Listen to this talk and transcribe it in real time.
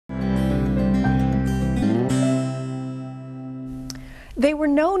They were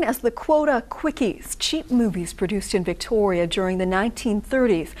known as the Quota Quickies, cheap movies produced in Victoria during the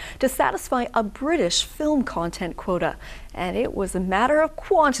 1930s to satisfy a British film content quota. And it was a matter of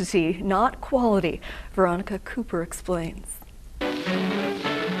quantity, not quality. Veronica Cooper explains.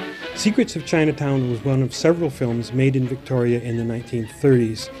 Secrets of Chinatown was one of several films made in Victoria in the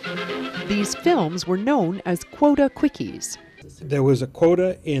 1930s. These films were known as Quota Quickies. There was a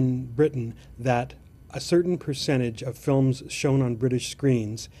quota in Britain that a certain percentage of films shown on British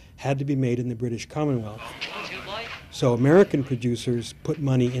screens had to be made in the British Commonwealth. So American producers put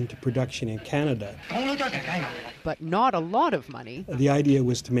money into production in Canada. But not a lot of money. The idea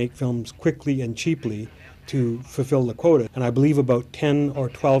was to make films quickly and cheaply to fulfill the quota, and I believe about 10 or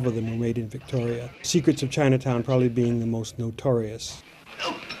 12 of them were made in Victoria. Secrets of Chinatown probably being the most notorious.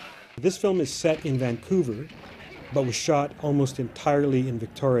 This film is set in Vancouver, but was shot almost entirely in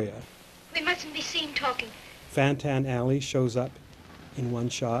Victoria. We mustn't be seen talking. Fantan Alley shows up in one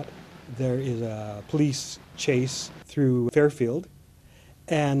shot. There is a police chase through Fairfield,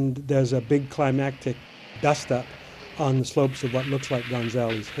 and there's a big climactic dust-up on the slopes of what looks like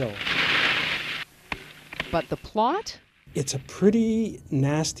Gonzales Hill. But the plot? It's a pretty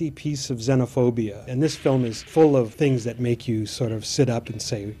nasty piece of xenophobia, and this film is full of things that make you sort of sit up and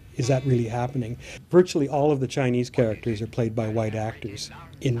say, is that really happening? Virtually all of the Chinese characters are played by white actors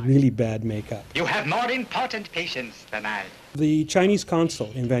in really bad makeup. You have more important patients than I. The Chinese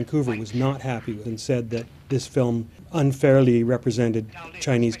consul in Vancouver was not happy and said that this film unfairly represented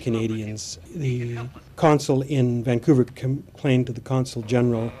Chinese Canadians. The consul in Vancouver complained to the consul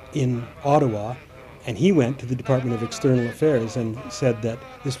general in Ottawa, and he went to the Department of External Affairs and said that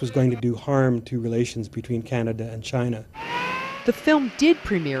this was going to do harm to relations between Canada and China. The film did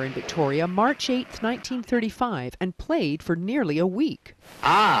premiere in Victoria March 8, 1935, and played for nearly a week.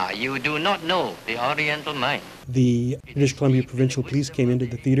 Ah, you do not know the Oriental mind. The British Columbia Provincial Police came into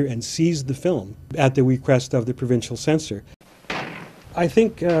the theatre and seized the film at the request of the provincial censor. I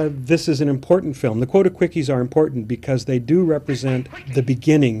think this is an important film. The Quota Quickies are important because they do represent the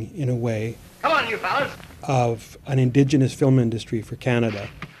beginning, in a way, Come on, you fellas. of an Indigenous film industry for Canada.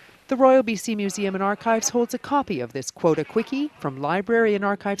 The Royal BC Museum and Archives holds a copy of this Quota Quickie from Library and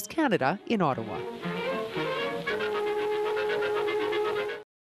Archives Canada in Ottawa.